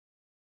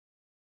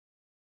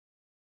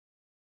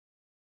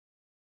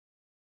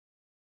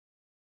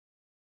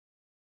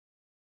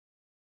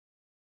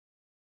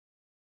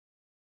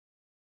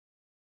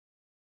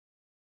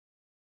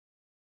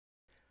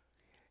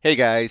Hey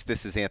guys,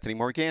 this is Anthony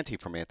Morganti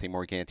from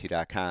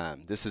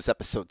AnthonyMorganti.com. This is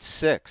episode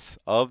 6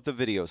 of the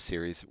video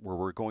series where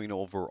we're going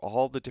over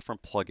all the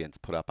different plugins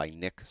put out by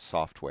Nik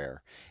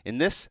Software. In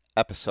this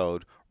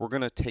episode, we're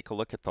going to take a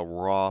look at the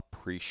raw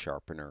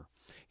pre-sharpener.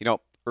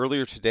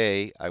 Earlier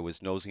today I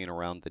was nosing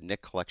around the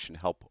Nik Collection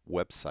Help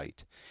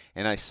website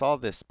and I saw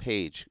this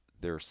page,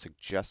 their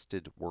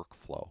suggested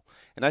workflow,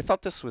 and I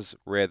thought this was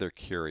rather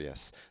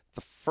curious.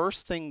 The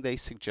first thing they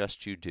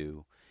suggest you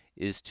do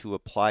is to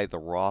apply the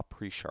raw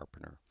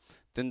pre-sharpener.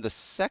 Then the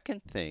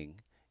second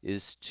thing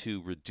is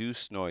to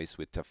reduce noise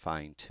with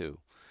Define 2.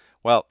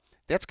 Well,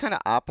 that's kind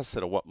of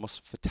opposite of what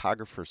most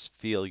photographers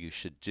feel you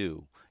should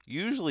do.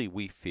 Usually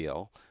we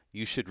feel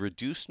you should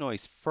reduce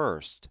noise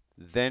first,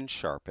 then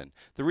sharpen.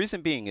 The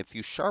reason being, if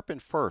you sharpen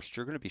first,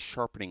 you're going to be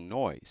sharpening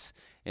noise,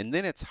 and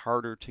then it's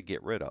harder to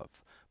get rid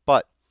of.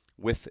 But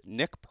with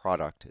Nik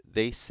product,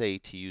 they say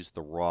to use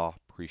the raw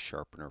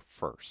pre-sharpener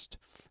first.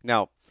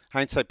 Now,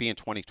 hindsight being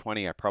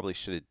 2020, I probably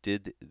should have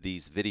did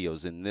these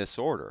videos in this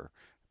order: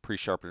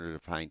 pre-sharpener,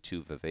 Define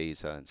 2,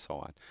 Viveza, and so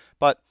on.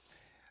 But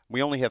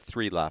we only have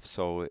 3 left,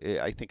 so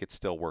I think it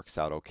still works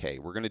out okay.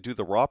 We're going to do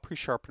the raw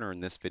pre-sharpener in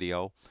this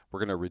video. We're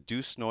going to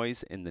reduce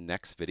noise in the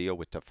next video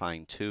with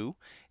Define 2.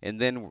 And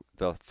then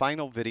the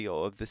final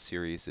video of this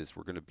series is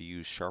we're going to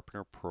use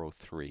Sharpener Pro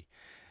 3,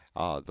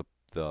 uh, the,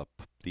 the,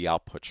 the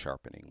output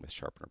sharpening with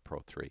Sharpener Pro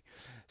 3.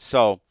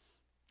 So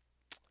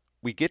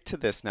we get to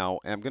this now,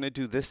 and I'm going to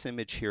do this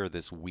image here,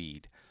 this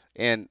weed.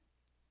 And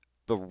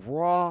the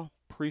raw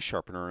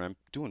pre-sharpener, and I'm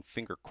doing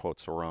finger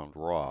quotes around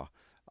raw,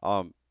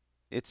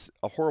 it's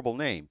a horrible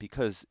name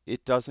because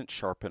it doesn't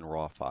sharpen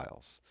raw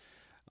files.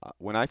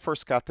 When I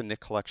first got the Nik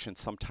Collection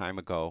some time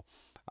ago,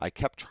 I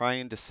kept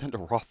trying to send a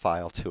raw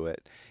file to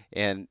it,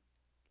 and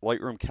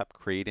Lightroom kept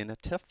creating a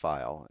TIFF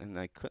file, and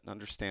I couldn't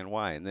understand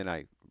why. And then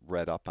I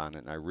read up on it,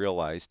 and I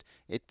realized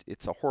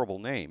it's a horrible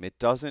name. It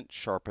doesn't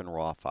sharpen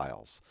raw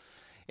files.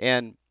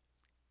 And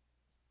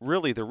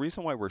really, the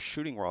reason why we're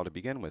shooting raw to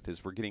begin with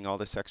is we're getting all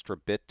this extra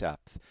bit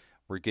depth.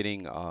 We're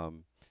getting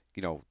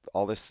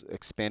all this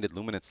expanded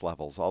luminance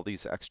levels, all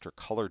these extra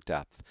color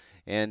depth.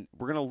 And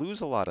we're going to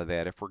lose a lot of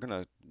that if we're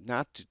going to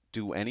not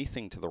do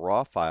anything to the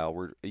raw file.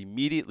 We're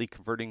immediately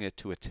converting it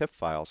to a TIFF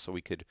file so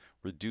we could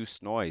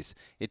reduce noise.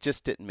 It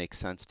just didn't make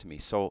sense to me.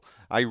 So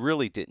I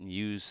really didn't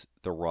use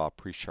the raw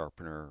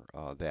pre-sharpener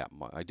that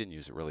much. I didn't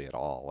use it really at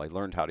all. I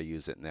learned how to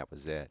use it and that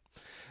was it.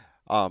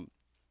 Um,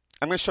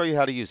 I'm going to show you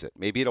how to use it.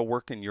 Maybe it'll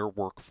work in your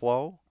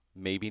workflow,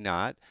 maybe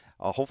not.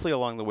 Hopefully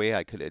along the way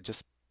I could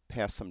just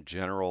pass some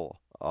general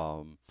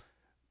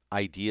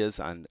ideas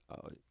on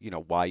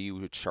why you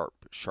would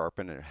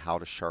sharpen and how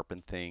to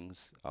sharpen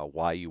things,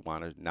 why you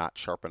want to not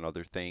sharpen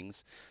other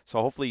things.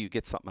 So hopefully you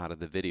get something out of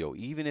the video,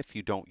 even if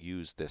you don't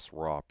use this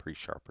raw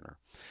pre-sharpener.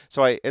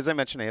 So as I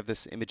mentioned, I have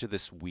this image of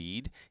this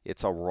weed.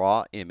 It's a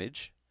raw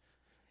image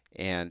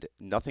and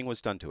nothing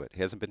was done to it. It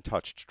hasn't been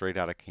touched straight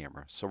out of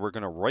camera. So we're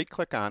going to right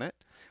click on it.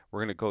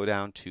 We're going to go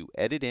down to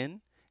Edit In,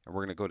 and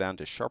we're going to go down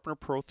to Sharpener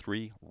Pro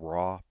 3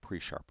 Raw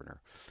Pre-Sharpener.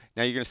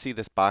 Now you're going to see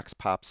this box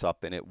pops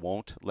up and it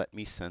won't let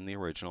me send the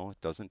original.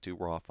 It doesn't do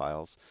raw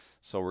files.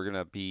 So we're going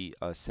to be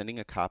sending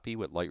a copy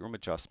with Lightroom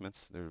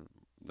adjustments.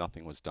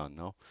 Nothing was done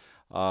though.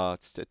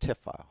 It's a TIFF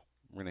file.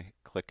 We're going to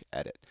click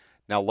Edit.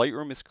 Now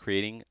Lightroom is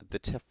creating the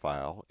TIFF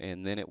file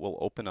and then it will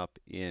open up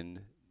in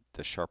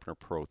the Sharpener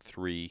Pro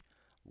 3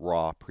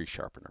 raw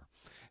pre-sharpener.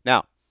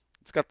 Now,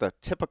 it's got the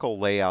typical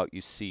layout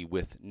you see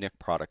with Nik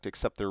product,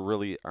 except there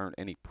really aren't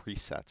any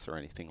presets or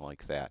anything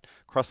like that.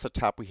 Across the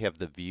top we have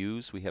the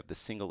views. We have the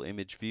single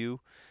image view.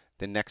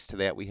 Then next to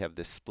that we have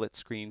this split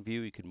screen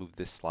view. You can move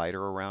this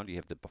slider around. You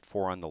have the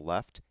before on the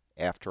left,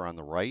 after on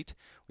the right.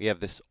 We have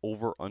this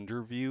over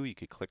under view. You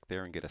could click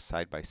there and get a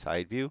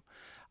side-by-side view.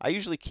 I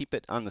usually keep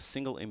it on the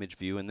single image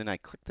view and then I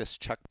click this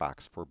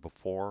checkbox for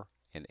before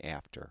and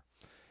after.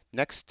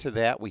 Next to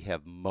that we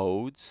have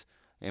modes,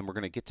 and we're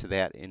going to get to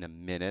that in a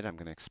minute. I'm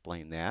going to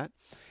explain that.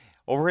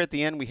 Over at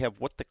the end we have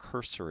what the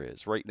cursor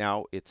is. Right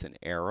now it's an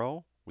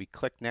arrow. We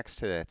click next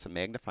to that, it's a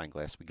magnifying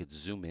glass. We could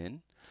zoom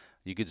in.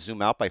 You could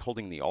zoom out by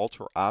holding the Alt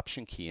or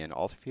Option key in.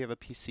 Alt if you have a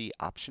PC,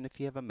 Option if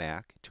you have a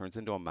Mac. It turns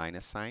into a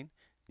minus sign.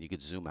 You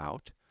could zoom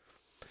out.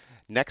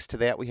 Next to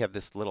that we have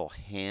this little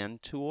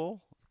hand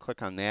tool.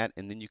 Click on that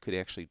and then you could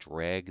actually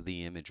drag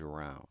the image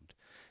around.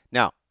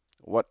 Now,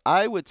 what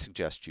I would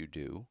suggest you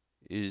do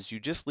is you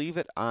just leave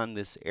it on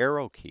this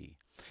arrow key.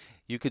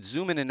 You could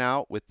zoom in and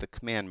out with the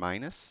Command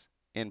minus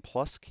and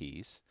plus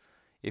keys.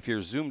 If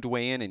you're zoomed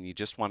way in and you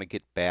just want to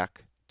get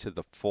back to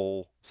the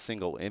full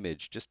single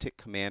image, just hit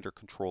Command or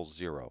Control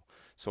 0.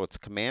 So it's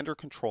Command or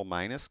Control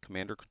minus,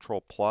 Command or Control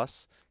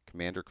plus,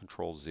 Command or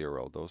Control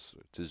 0. Those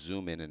to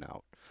zoom in and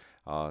out.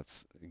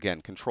 It's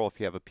again Control if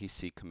you have a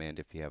PC, Command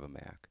if you have a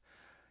Mac.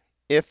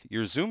 If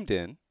you're zoomed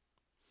in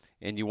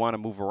and you want to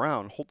move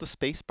around, hold the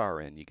space bar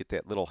in. You get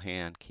that little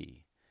hand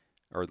key,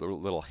 or the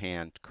little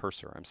hand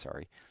cursor, I'm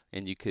sorry,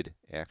 and you could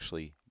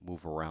actually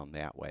move around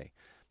that way.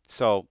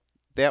 So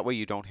that way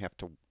you don't have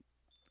to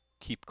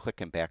keep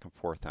clicking back and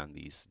forth on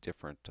these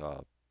different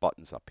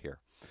buttons up here.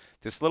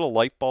 This little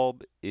light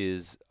bulb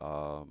is,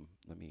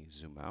 let me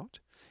zoom out,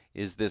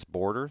 is this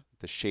border,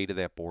 the shade of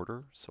that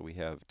border. So we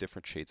have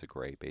different shades of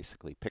gray,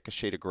 basically. Pick a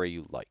shade of gray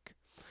you like.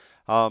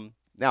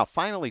 Now,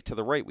 finally, to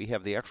the right, we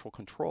have the actual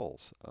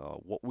controls,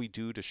 what we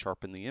do to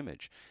sharpen the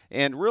image.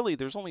 And really,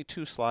 there's only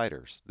two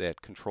sliders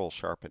that control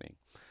sharpening.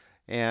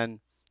 And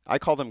I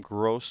call them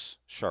gross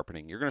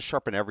sharpening. You're going to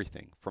sharpen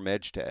everything from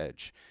edge to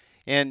edge.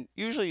 And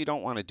usually you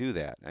don't want to do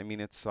that. I mean,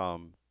 it's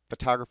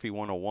photography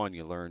 101.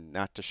 You learn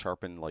not to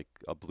sharpen like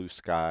a blue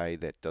sky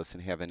that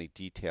doesn't have any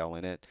detail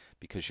in it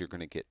because you're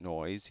going to get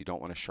noise. You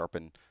don't want to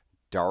sharpen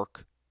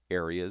dark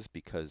areas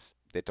because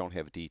they don't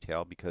have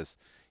detail because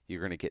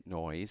you're going to get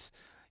noise.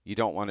 You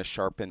don't want to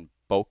sharpen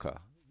bokeh.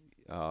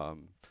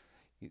 Um,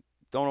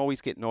 don't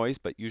always get noise,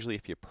 but usually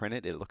if you print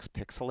it, it looks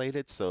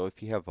pixelated. So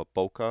if you have a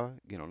bokeh,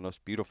 nice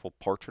beautiful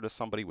portrait of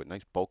somebody with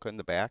nice bokeh in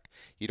the back,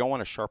 you don't want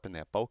to sharpen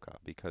that bokeh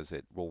because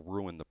it will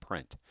ruin the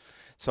print.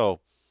 So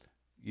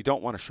you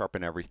don't want to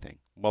sharpen everything.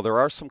 Well, there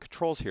are some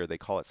controls here. They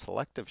call it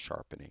selective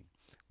sharpening,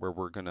 where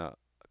we're going to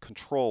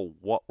control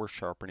what we're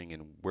sharpening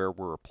and where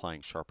we're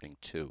applying sharpening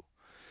to.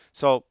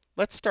 So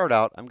let's start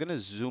out. I'm going to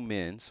zoom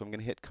in. So I'm going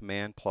to hit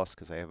Command plus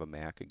because I have a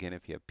Mac. Again,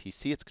 if you have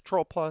PC, it's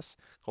Control plus.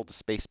 Hold the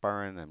space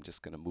bar and I'm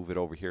just going to move it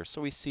over here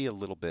so we see a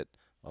little bit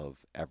of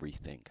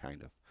everything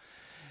kind of.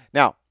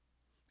 Now,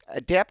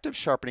 adaptive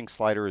sharpening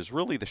slider is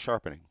really the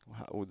sharpening,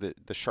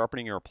 the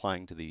sharpening you're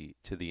applying to the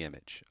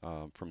image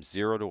from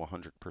 0 to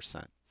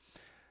 100%.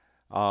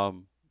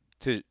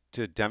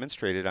 To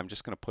demonstrate it, I'm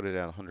just going to put it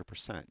at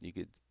 100%. You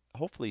could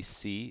hopefully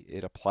see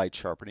it applied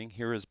sharpening.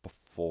 Here is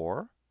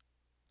before.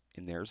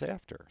 And there's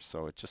after.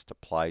 So it just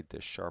applied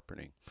this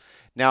sharpening.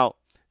 Now,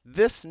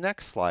 this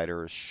next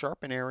slider is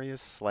sharpen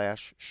areas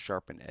 /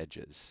 sharpen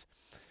edges.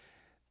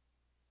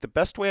 The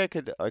best way I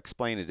could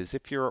explain it is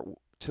if you're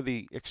to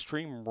the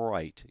extreme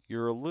right,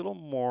 you're a little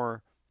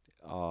more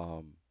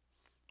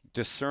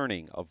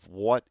discerning of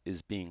what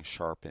is being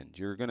sharpened.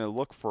 You're going to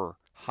look for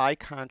high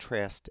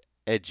contrast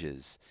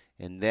edges,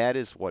 and that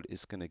is what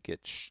is going to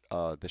get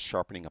the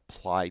sharpening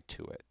applied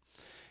to it.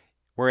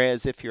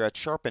 Whereas if you're at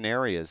sharpen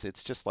areas,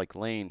 it's just like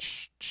laying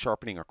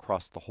sharpening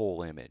across the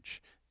whole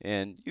image.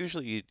 And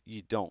usually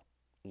you don't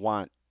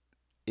want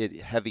it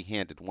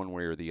heavy-handed one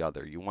way or the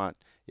other. You want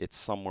it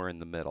somewhere in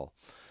the middle.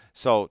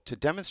 So to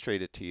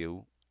demonstrate it to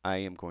you, I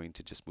am going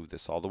to just move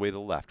this all the way to the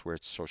left where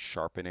it shows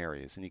sharpen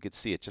areas. And you can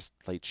see it just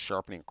laid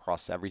sharpening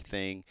across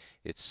everything.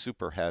 It's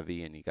super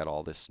heavy and you got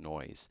all this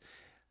noise.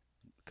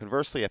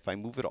 Conversely, if I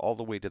move it all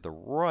the way to the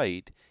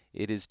right,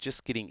 it is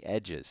just getting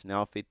edges.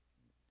 Now, if it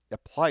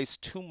applies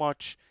too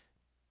much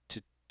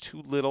to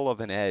too little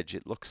of an edge,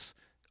 it looks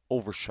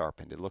over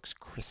sharpened. It looks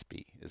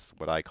crispy is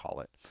what I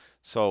call it.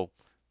 So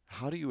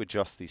how do you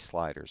adjust these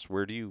sliders?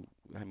 How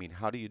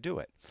do you do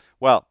it?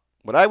 Well,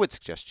 what I would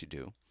suggest you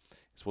do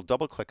is we'll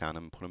double click on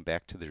them and put them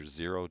back to their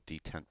 0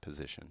 detent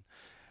position.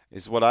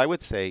 What I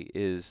would say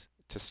is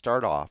to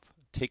start off,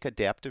 take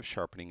adaptive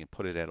sharpening and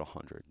put it at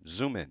 100.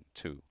 Zoom in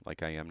too,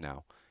 like I am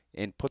now,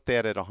 and put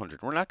that at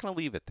 100. We're not going to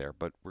leave it there,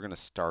 but we're going to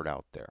start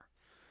out there.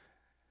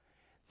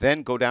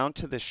 Then go down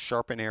to the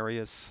sharpen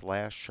areas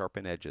 /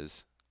 sharpen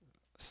edges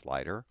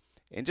slider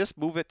and just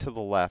move it to the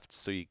left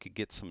so you could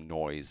get some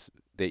noise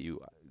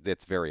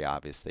that's very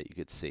obvious that you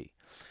could see.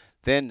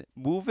 Then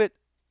move it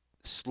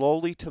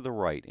slowly to the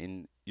right,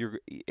 and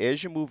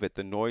as you move it,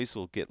 the noise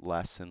will get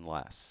less and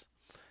less.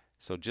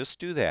 So just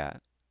do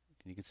that.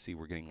 And you can see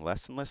we're getting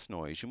less and less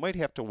noise. You might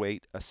have to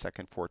wait a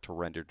second for it to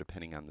render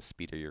depending on the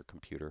speed of your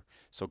computer.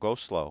 So go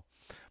slow.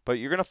 But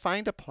you're going to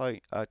find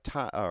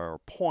a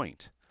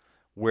point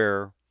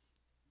where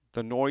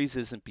the noise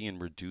isn't being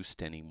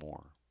reduced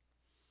anymore.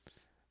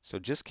 So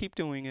just keep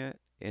doing it.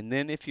 And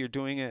then if you're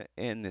doing it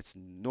and this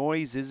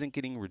noise isn't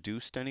getting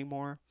reduced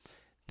anymore,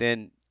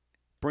 then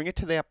bring it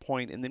to that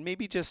point and then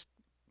maybe just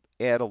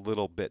add a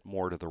little bit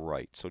more to the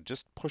right. So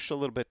just push a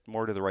little bit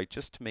more to the right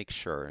just to make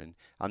sure. And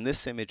on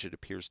this image, it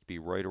appears to be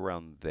right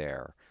around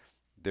there.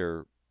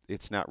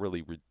 It's not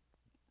really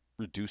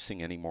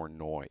reducing any more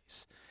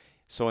noise.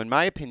 So in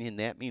my opinion,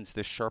 that means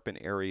the sharpen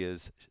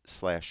areas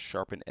 /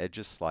 sharpen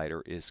edges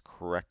slider is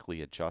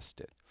correctly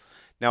adjusted.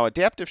 Now,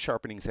 adaptive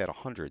sharpening is at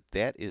 100.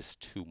 That is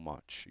too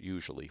much,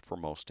 usually, for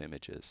most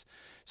images.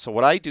 So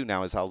what I do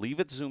now is I'll leave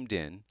it zoomed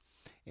in,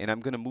 and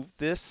I'm going to move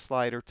this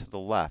slider to the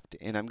left,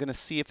 and I'm going to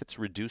see if it's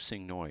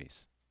reducing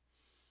noise.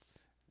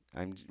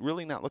 I'm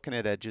really not looking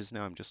at edges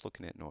now. I'm just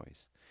looking at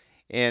noise.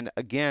 And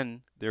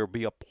again, there will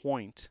be a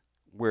point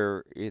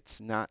where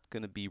it's not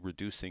going to be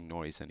reducing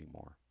noise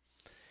anymore.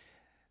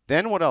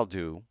 Then what I'll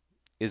do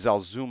is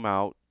I'll zoom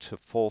out to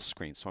full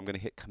screen. So I'm going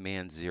to hit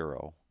Command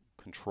 0,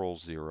 Control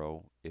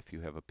 0 if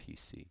you have a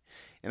PC.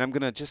 And I'm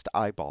going to just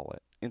eyeball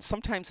it. And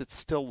sometimes it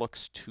still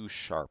looks too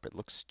sharp. It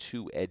looks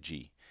too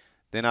edgy.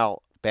 Then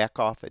I'll back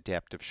off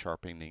adaptive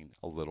sharpening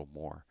a little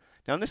more.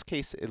 Now in this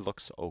case, it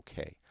looks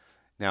okay.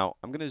 Now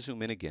I'm going to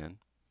zoom in again.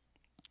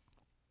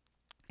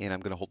 And I'm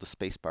going to hold the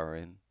space bar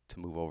in to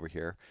move over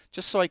here,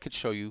 just so I could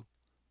show you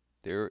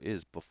there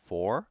is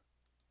before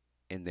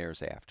and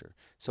there's after.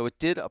 So it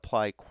did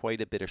apply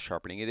quite a bit of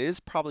sharpening. It is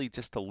probably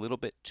just a little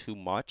bit too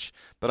much,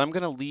 but I'm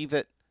going to leave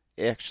it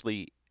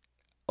actually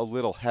a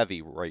little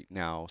heavy right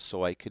now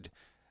so I could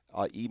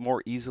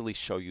more easily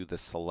show you the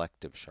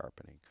selective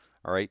sharpening.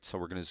 All right, so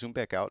we're going to zoom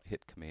back out,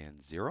 hit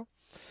Command 0.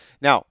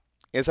 Now,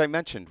 as I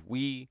mentioned,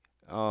 we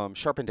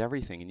sharpened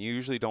everything, and you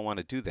usually don't want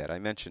to do that. I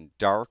mentioned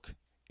dark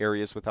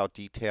areas without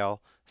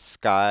detail,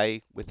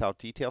 sky without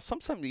detail,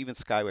 sometimes even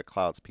sky with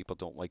clouds. People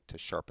don't like to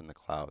sharpen the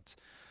clouds.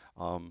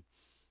 Um,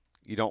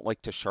 you don't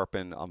like to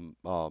sharpen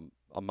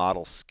a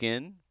model's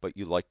skin, but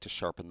you like to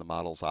sharpen the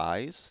model's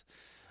eyes.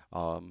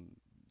 Um,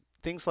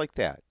 Things like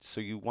that. So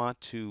you want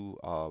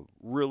to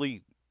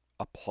really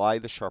apply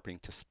the sharpening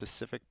to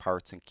specific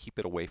parts and keep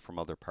it away from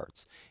other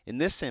parts. In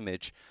this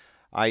image,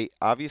 I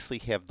obviously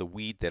have the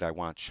weed that I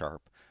want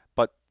sharp,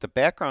 but the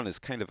background is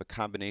kind of a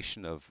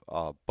combination of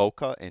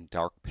bokeh and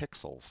dark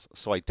pixels,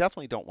 so I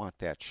definitely don't want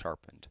that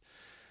sharpened.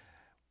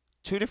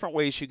 Two different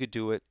ways you could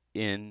do it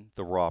in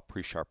the raw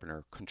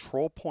pre-sharpener: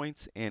 control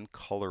points and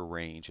color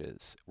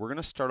ranges. We're going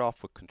to start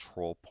off with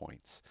control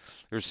points.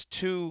 There's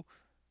two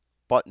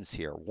buttons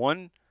here.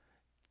 One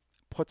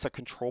puts a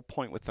control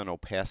point with an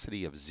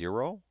opacity of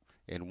 0,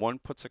 and one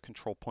puts a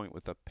control point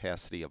with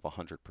opacity of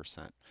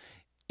 100%.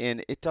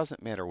 And it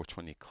doesn't matter which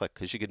one you click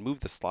because you can move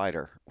the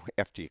slider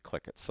after you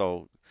click it.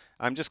 So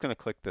I'm just going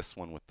to click this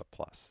one with the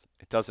plus.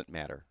 It doesn't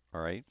matter,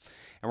 all right?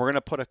 And we're going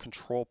to put a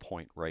control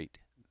point right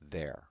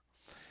there.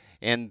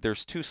 And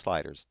there's two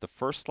sliders. The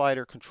first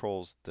slider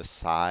controls the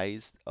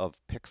size of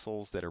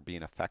pixels that are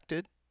being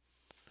affected,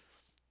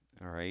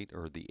 all right,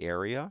 or the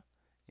area.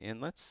 And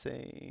let's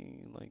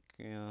say, like,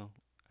 you know,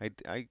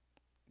 I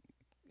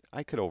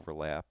could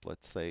overlap.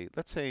 Let's say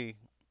for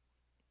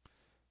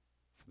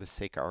the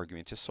sake of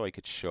argument, just so I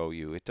could show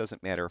you, it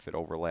doesn't matter if it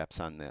overlaps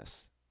on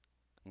this.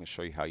 I'm going to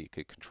show you how you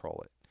could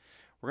control it.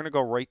 We're going to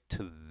go right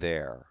to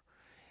there,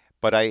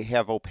 but I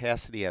have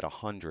opacity at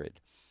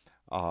 100.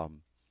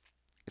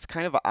 It's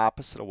kind of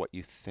opposite of what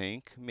you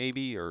think,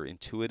 maybe, or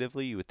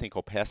intuitively. You would think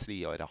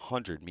opacity at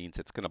 100 means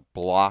it's going to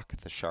block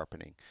the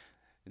sharpening.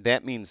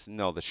 That means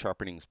no, the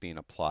sharpening is being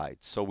applied.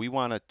 So we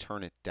want to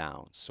turn it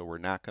down. So we're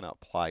not going to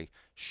apply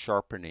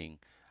sharpening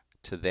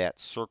to that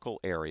circle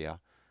area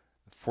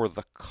for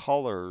the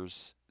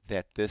colors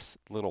that this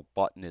little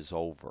button is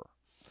over.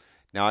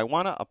 Now I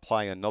want to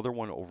apply another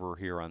one over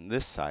here on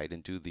this side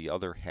and do the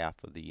other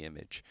half of the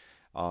image.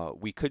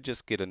 We could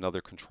just get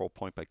another control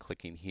point by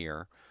clicking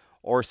here.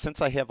 Or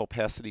since I have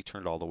opacity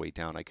turned all the way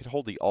down, I could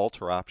hold the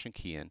Alt or Option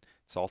key in.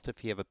 It's Alt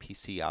if you have a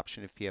PC,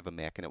 Option if you have a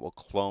Mac, and it will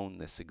clone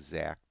this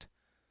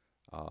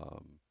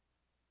um,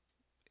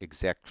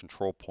 exact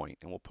control point.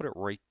 And we'll put it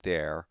right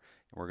there.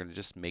 And we're going to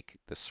just make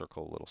the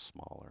circle a little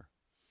smaller.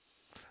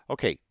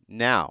 Okay,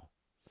 now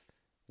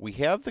we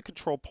have the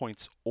control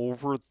points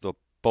over the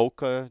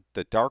bokeh,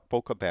 the dark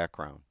bokeh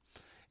background.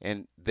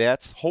 And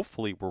that's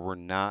hopefully where we're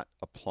not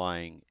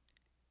applying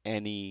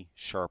any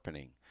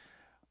sharpening.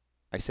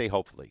 I say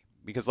hopefully,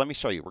 because let me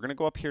show you. We're going to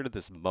go up here to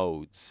this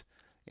modes,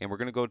 and we're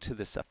going to go to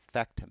this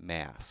effect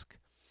mask.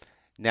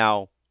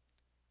 Now,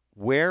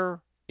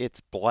 where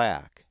it's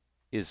black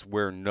is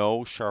where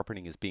no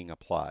sharpening is being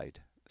applied.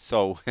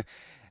 So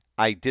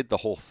I did the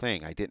whole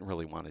thing. I didn't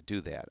really want to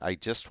do that. I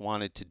just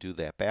wanted to do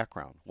that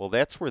background. Well,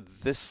 that's where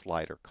this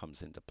slider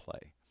comes into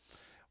play.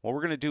 What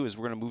we're going to do is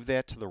we're going to move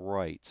that to the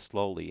right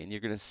slowly, and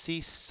you're going to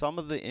see some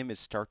of the image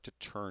start to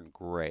turn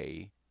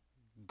gray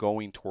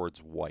going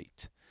towards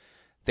white.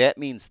 That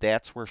means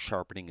that's where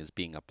sharpening is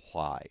being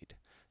applied.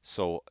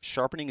 So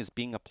sharpening is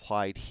being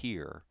applied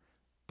here,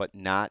 but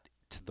not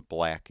to the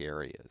black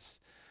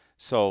areas.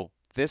 So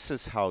this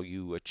is how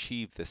you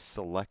achieve this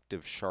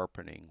selective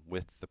sharpening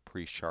with the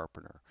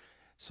pre-sharpener.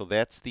 So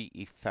that's the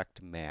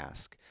effect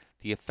mask.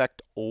 The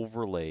effect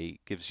overlay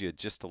gives you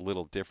just a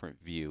little different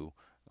view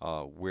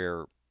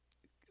where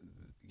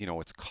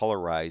it's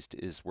colorized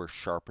is where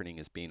sharpening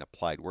is being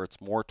applied. Where it's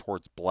more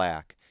towards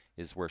black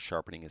is where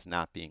sharpening is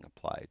not being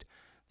applied.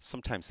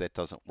 Sometimes that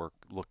doesn't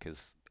look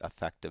as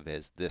effective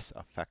as this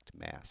effect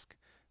mask.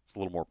 It's a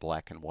little more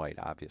black and white,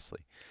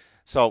 obviously.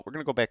 So we're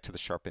going to go back to the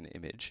sharpen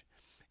image,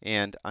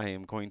 and I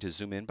am going to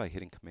zoom in by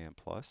hitting Command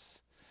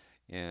plus,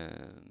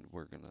 and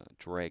we're going to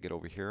drag it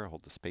over here,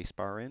 hold the space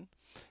bar in,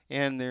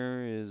 and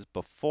there is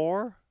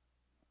before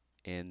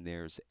and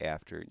there's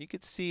after. And you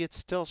can see it's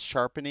still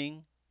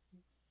sharpening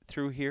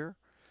through here,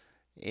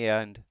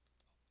 and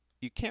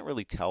you can't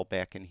really tell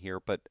back in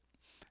here, but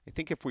I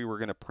think if we were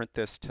going to print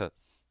this to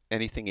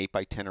anything 8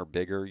 by 10 or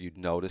bigger, you'd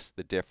notice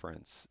the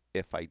difference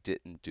if I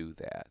didn't do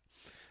that.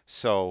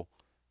 So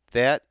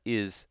that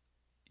is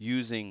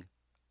using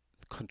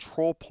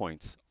control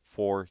points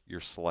for your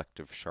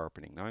selective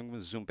sharpening. Now I'm going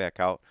to zoom back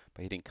out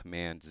by hitting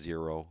Command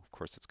 0. Of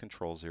course, it's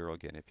Control 0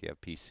 again if you have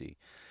PC.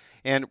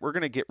 And we're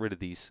going to get rid of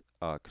these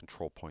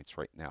control points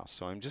right now.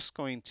 So I'm just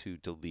going to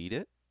delete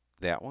it,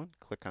 that one,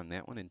 click on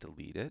that one and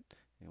delete it.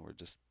 And we'll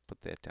just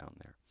put that down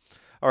there.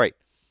 All right,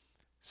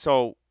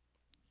 so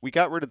we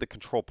got rid of the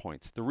control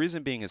points. The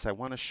reason being is I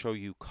want to show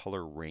you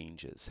color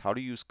ranges, how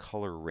to use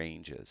color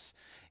ranges.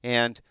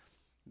 And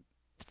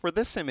for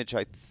this image,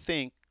 I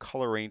think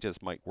color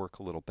ranges might work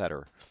a little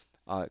better.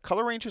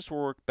 Color ranges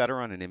will work better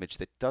on an image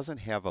that doesn't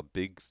have a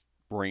big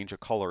range of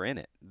color in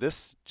it.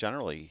 This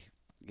generally,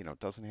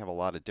 doesn't have a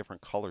lot of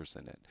different colors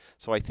in it.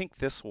 So I think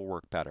this will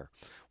work better.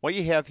 What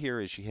you have here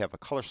is you have a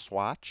color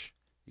swatch.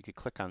 You could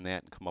click on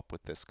that and come up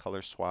with this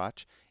color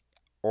swatch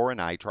or an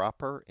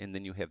eyedropper, and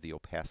then you have the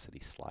opacity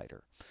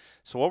slider.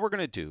 So what we're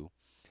going to do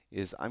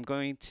is I'm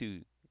going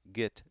to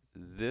get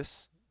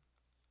this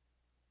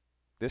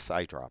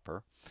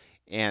eyedropper,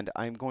 and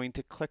I'm going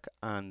to click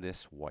on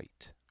this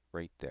white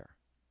right there.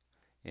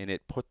 And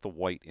it put the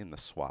white in the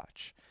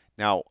swatch.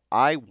 Now,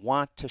 I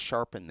want to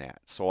sharpen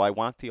that, so I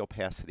want the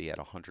opacity at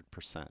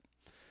 100%.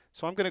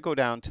 So I'm going to go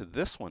down to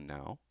this one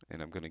now,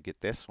 and I'm going to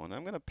get this one.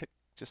 I'm going to pick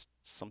just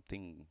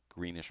something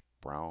greenish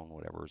brown,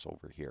 whatever is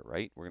over here,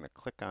 right? We're going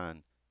to click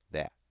on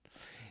that.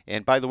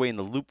 And by the way, in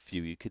the loop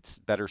view, you could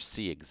better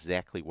see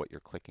exactly what you're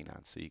clicking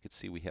on. So you can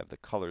see we have the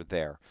color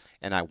there,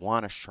 and I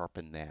want to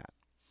sharpen that.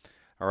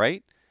 All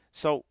right,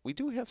 so we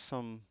do have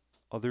some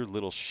other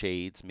little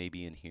shades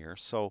maybe in here.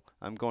 So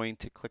I'm going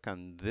to click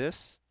on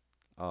this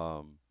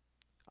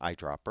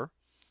eyedropper,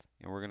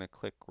 and we're going to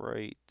click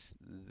right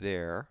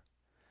there,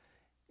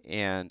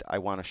 and I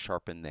want to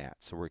sharpen that.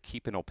 So we're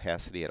keeping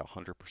opacity at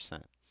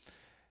 100%.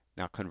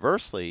 Now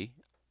conversely,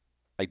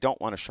 I don't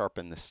want to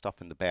sharpen this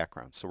stuff in the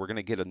background. So we're going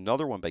to get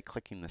another one by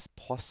clicking this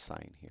plus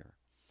sign here.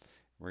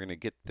 We're going to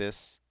get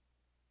this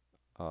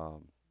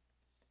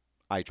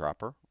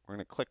eyedropper. We're going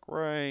to click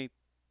right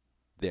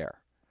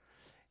there.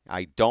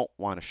 I don't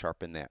want to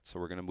sharpen that, so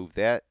we're going to move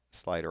that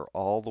slider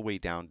all the way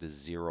down to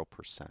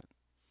 0%.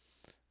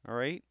 All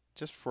right,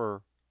 just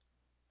for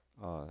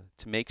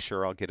to make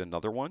sure, I'll get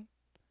another one,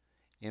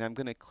 and I'm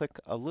going to click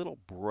a little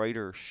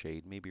brighter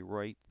shade, maybe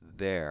right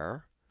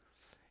there,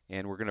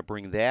 and we're going to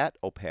bring that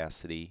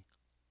opacity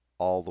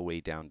all the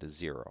way down to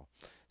 0.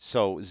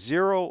 So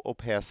 0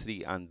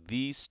 opacity on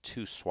these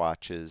two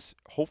swatches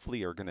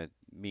hopefully are going to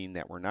mean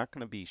that we're not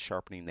going to be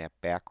sharpening that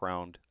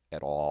background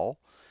at all,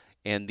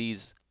 and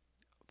these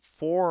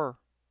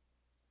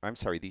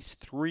these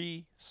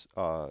three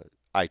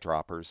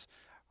eyedroppers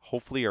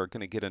hopefully are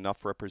going to get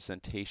enough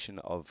representation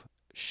of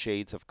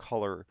shades of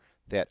color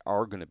that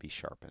are going to be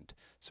sharpened.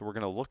 So we're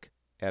going to look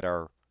at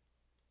our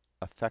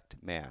effect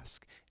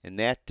mask, and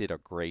that did a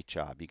great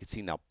job. You can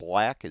see now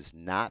black is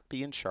not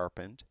being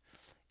sharpened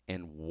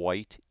and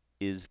white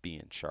is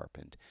being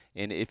sharpened.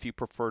 And if you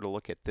prefer to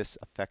look at this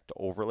effect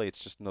overlay,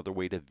 it's just another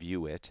way to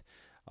view it.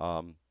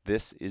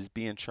 This is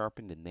being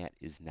sharpened and that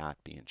is not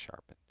being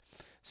sharpened.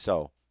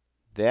 So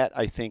that,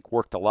 I think,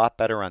 worked a lot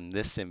better on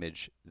this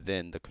image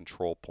than the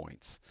control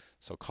points.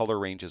 So color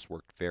ranges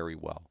worked very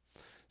well.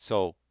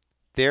 So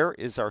there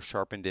is our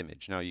sharpened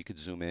image. Now you could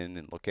zoom in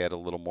and look at it a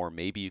little more.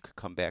 Maybe you could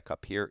come back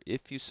up here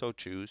if you so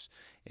choose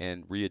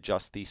and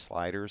readjust these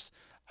sliders.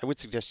 I would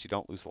suggest you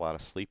don't lose a lot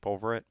of sleep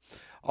over it.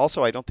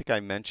 Also, I don't think I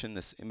mentioned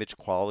this image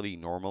quality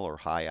normal or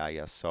high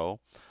ISO.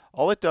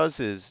 All it does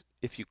is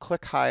if you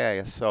click high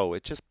ISO,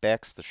 it just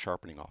backs the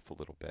sharpening off a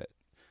little bit.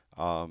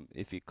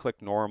 If you click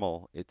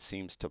normal, it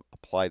seems to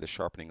apply the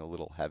sharpening a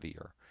little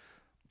heavier.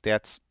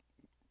 That's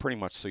pretty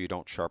much so you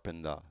don't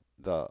sharpen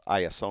the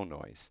ISO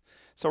noise.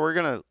 So we're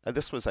going to,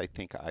 this was I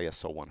think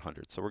ISO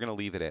 100, so we're going to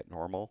leave it at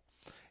normal,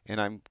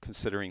 and I'm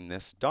considering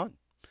this done.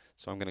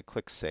 So I'm going to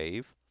click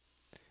Save,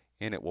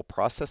 and it will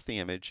process the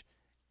image,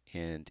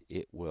 and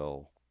it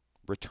will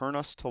return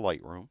us to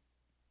Lightroom,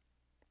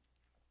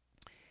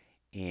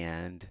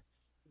 and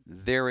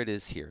there it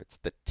is here. It's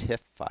the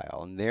TIFF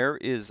file, and there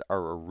is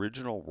our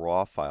original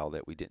raw file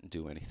that we didn't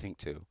do anything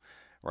to,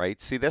 right?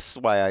 See, this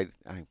is why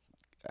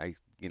I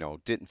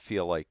didn't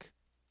feel like,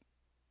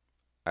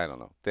 I don't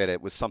know, that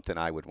it was something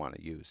I would want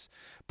to use.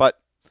 But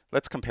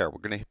let's compare. We're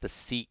going to hit the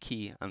C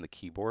key on the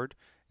keyboard,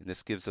 and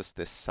this gives us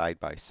this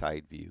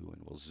side-by-side view,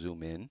 and we'll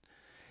zoom in.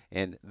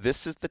 And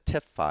this is the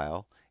TIFF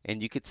file,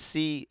 and you could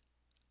see,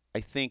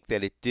 I think,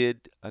 that it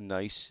did a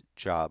nice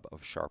job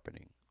of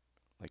sharpening,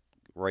 like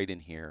right in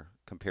here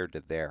compared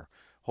to there.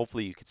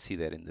 Hopefully you could see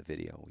that in the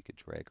video. We could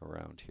drag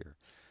around here.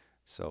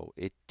 So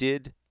it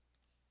did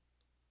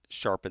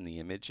sharpen the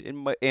image,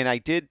 and I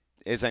did,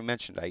 as I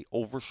mentioned, I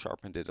over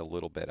sharpened it a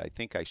little bit. I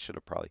think I should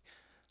have probably,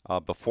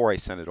 before I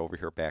sent it over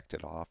here, backed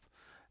it off.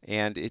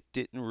 And it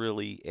didn't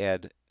really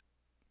add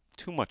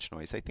too much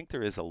noise. I think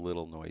there is a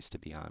little noise, to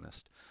be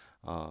honest.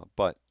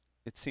 But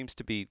it seems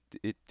to be,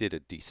 it did a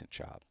decent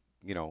job.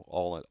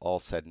 All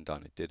said and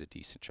done, it did a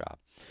decent job.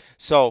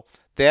 So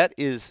that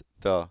is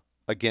the,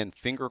 again,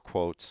 finger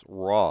quotes,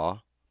 raw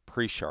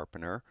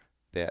pre-sharpener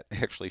that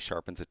actually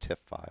sharpens a TIFF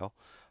file.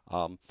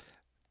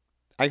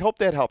 I hope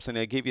that helps, and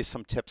I gave you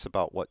some tips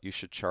about what you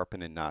should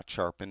sharpen and not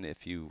sharpen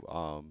if you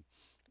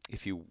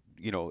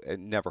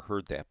never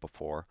heard that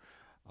before.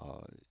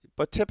 Uh,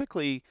 but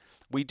typically,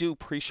 we do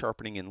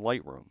pre-sharpening in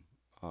Lightroom.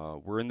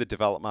 We're in the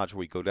Develop module.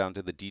 We go down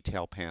to the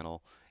Detail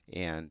panel,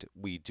 and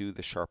we do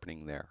the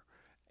sharpening there.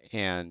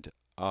 And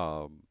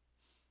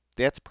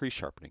that's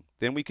pre-sharpening.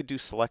 Then we could do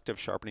selective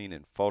sharpening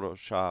in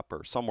Photoshop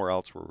or somewhere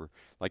else where,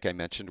 like I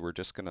mentioned, we're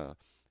just going to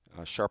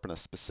sharpen a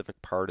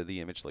specific part of the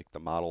image, like the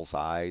model's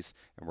eyes,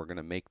 and we're going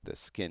to make the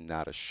skin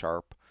not as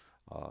sharp,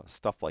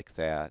 stuff like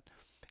that.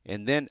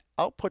 And then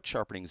output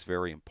sharpening is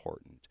very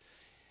important.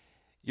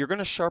 You're going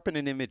to sharpen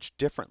an image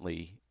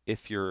differently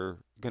if you're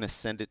going to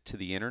send it to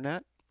the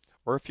internet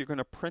or if you're going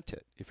to print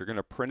it. If you're going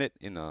to print it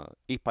in a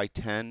 8 by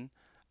 10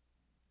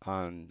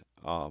 on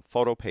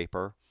photo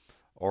paper,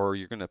 or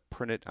you're going to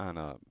print it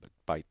on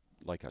by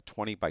like a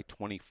 20 by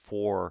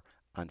 24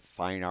 on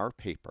fine art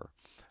paper.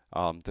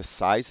 The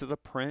size of the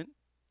print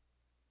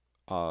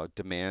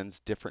demands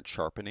different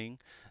sharpening.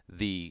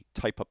 The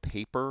type of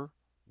paper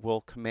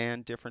will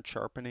command different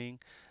sharpening.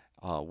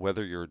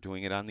 Whether you're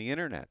doing it on the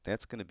internet,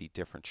 that's going to be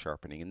different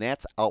sharpening, and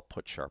that's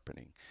output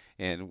sharpening.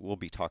 And we'll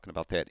be talking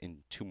about that in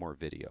 2 more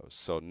videos.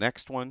 So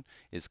next one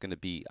is going to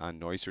be on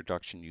noise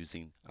reduction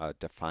using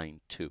Define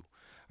 2.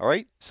 All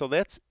right, so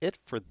that's it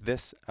for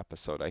this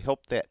episode. I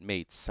hope that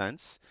made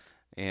sense,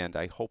 and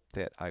I hope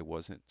that I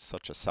wasn't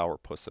such a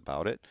sourpuss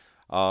about it.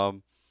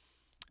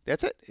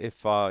 That's it.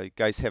 If you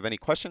guys have any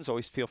questions,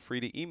 always feel free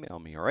to email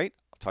me, all right?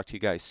 I'll talk to you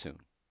guys soon.